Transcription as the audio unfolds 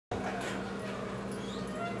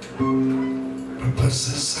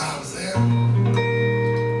purposes out there.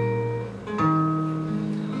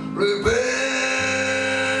 Rebel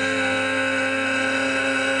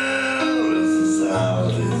is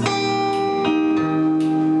out there.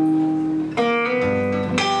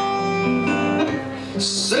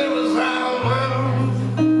 Service out there.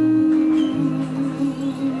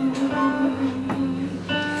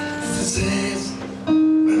 This is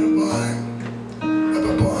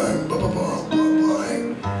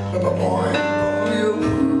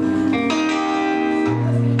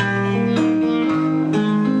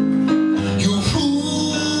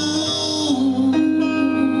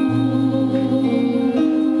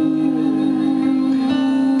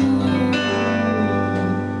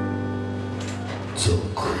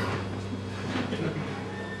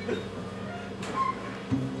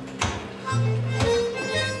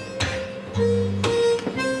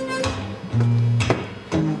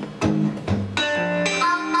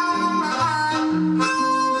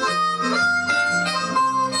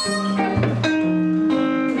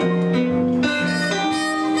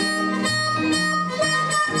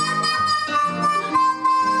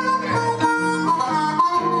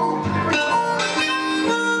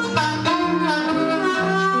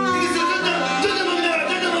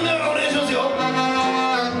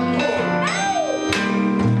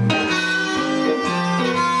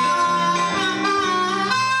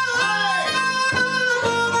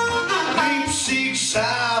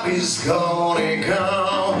is gonna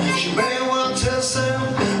come. She may want to sell,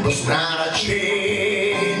 but it's not a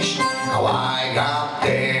change. Now I got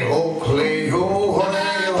that Oakley, oh,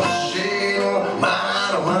 she don't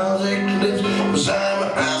mind a music lips, 'cause I'm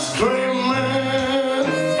an ice cream man.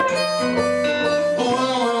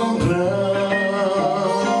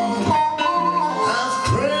 Ice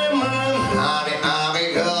cream man, honey, I'll be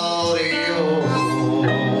good to you.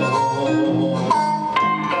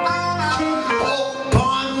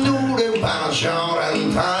 Short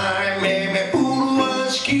time, maybe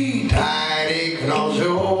urmaski tidy knows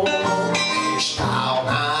style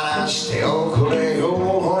not a still could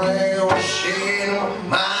oh, she don't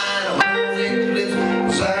mind music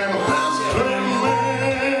lips, I'm a ice cream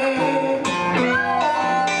man.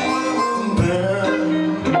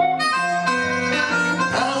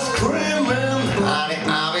 Ice cream man, honey,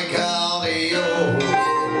 I'll be called to you.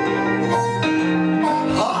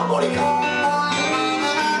 Harmonica.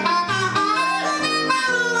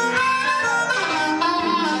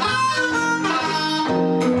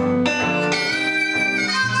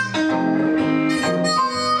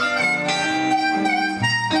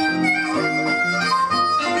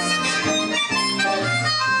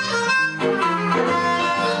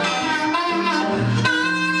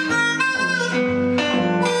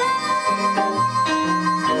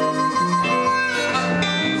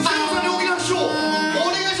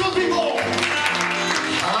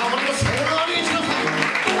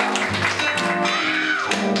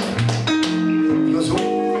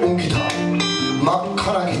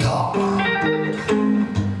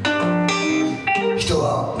人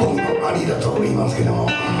は僕の兄だと言いますけども、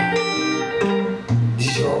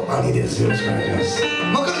自称兄です。よろしくお願いします。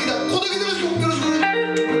真っ赤なギター、小竹よろしくお願いします。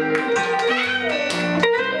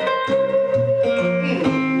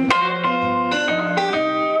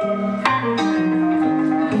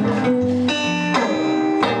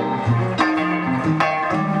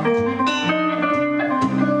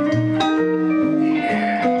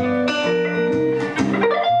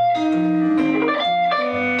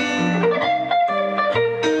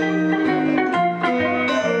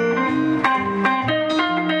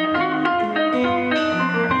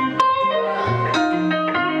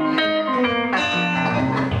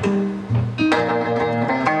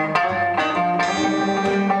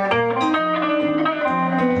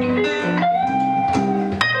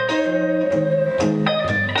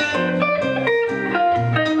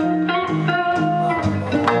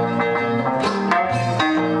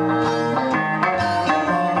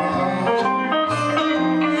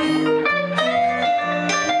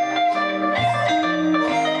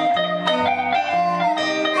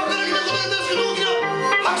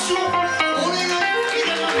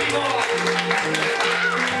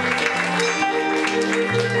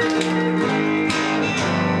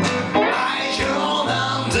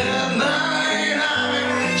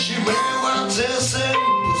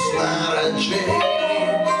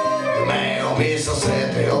夢させ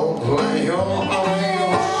ておくわよ、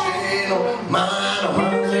星のまだマ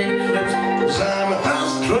ジックです。I'm a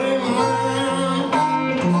ice cream man.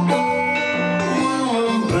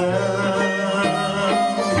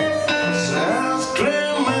 Ice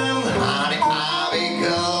cream man, honey, I'll be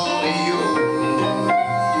good to you.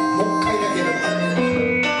 もう一回だけで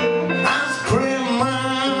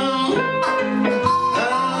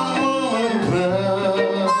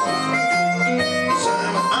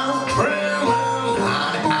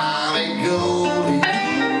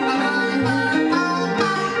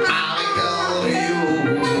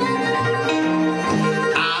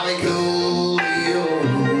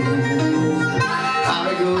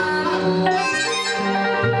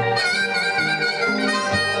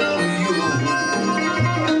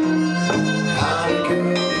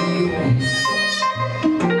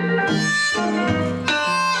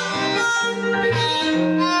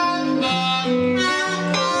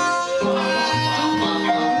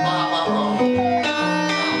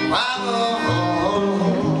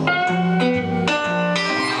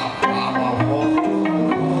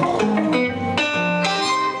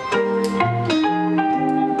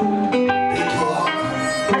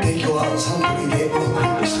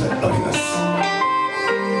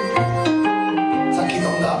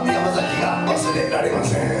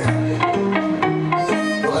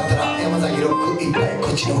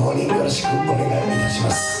ちの方によろしくお願いいたし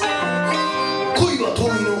ます。恋は遠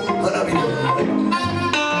いの花火ではない。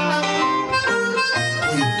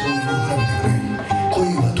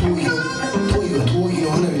恋は遠いの花火ではない。恋は遠い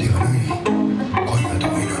の花火ではない。恋は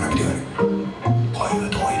遠いの花火で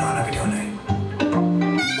はない。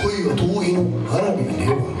恋は遠いの花火で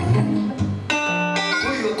はない。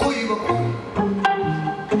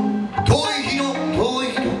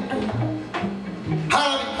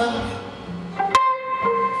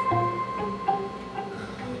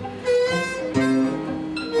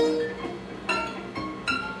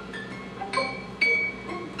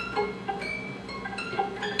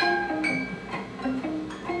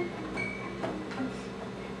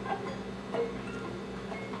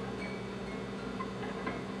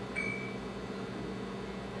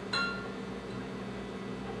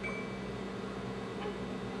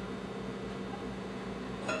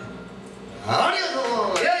ありがとう。